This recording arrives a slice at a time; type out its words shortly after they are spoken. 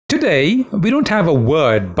Today, we don't have a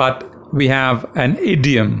word, but we have an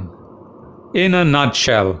idiom. In a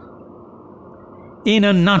nutshell. In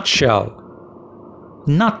a nutshell.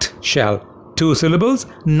 Nutshell. 2 syllables.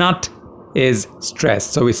 Nut is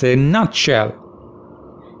stressed. So we say nutshell.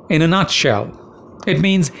 In a nutshell. It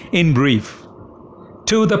means in brief.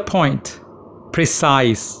 To the point.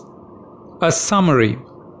 Precise. A summary.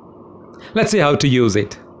 Let's see how to use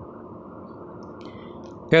it.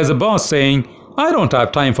 Here's a boss saying, I don't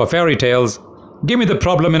have time for fairy tales. Give me the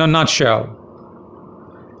problem in a nutshell.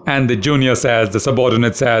 And the junior says, the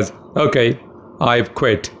subordinate says, okay, I've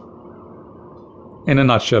quit. In a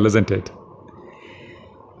nutshell, isn't it?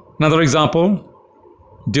 Another example.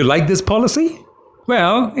 Do you like this policy?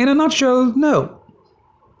 Well, in a nutshell, no.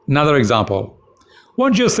 Another example.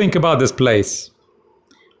 What do you think about this place?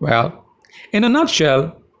 Well, in a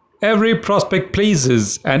nutshell, every prospect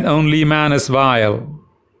pleases and only man is vile.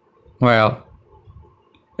 Well,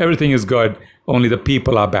 everything is good, only the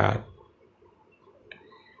people are bad.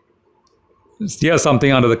 Here's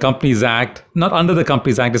something under the Companies Act. Not under the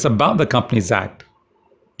Companies Act, it's about the Companies Act.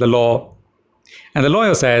 The law. And the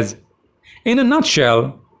lawyer says, in a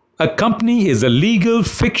nutshell, a company is a legal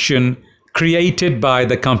fiction created by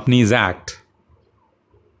the Companies Act.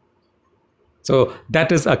 So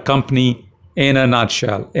that is a company in a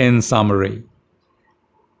nutshell, in summary.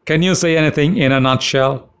 Can you say anything in a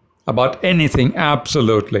nutshell? About anything?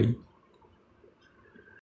 Absolutely.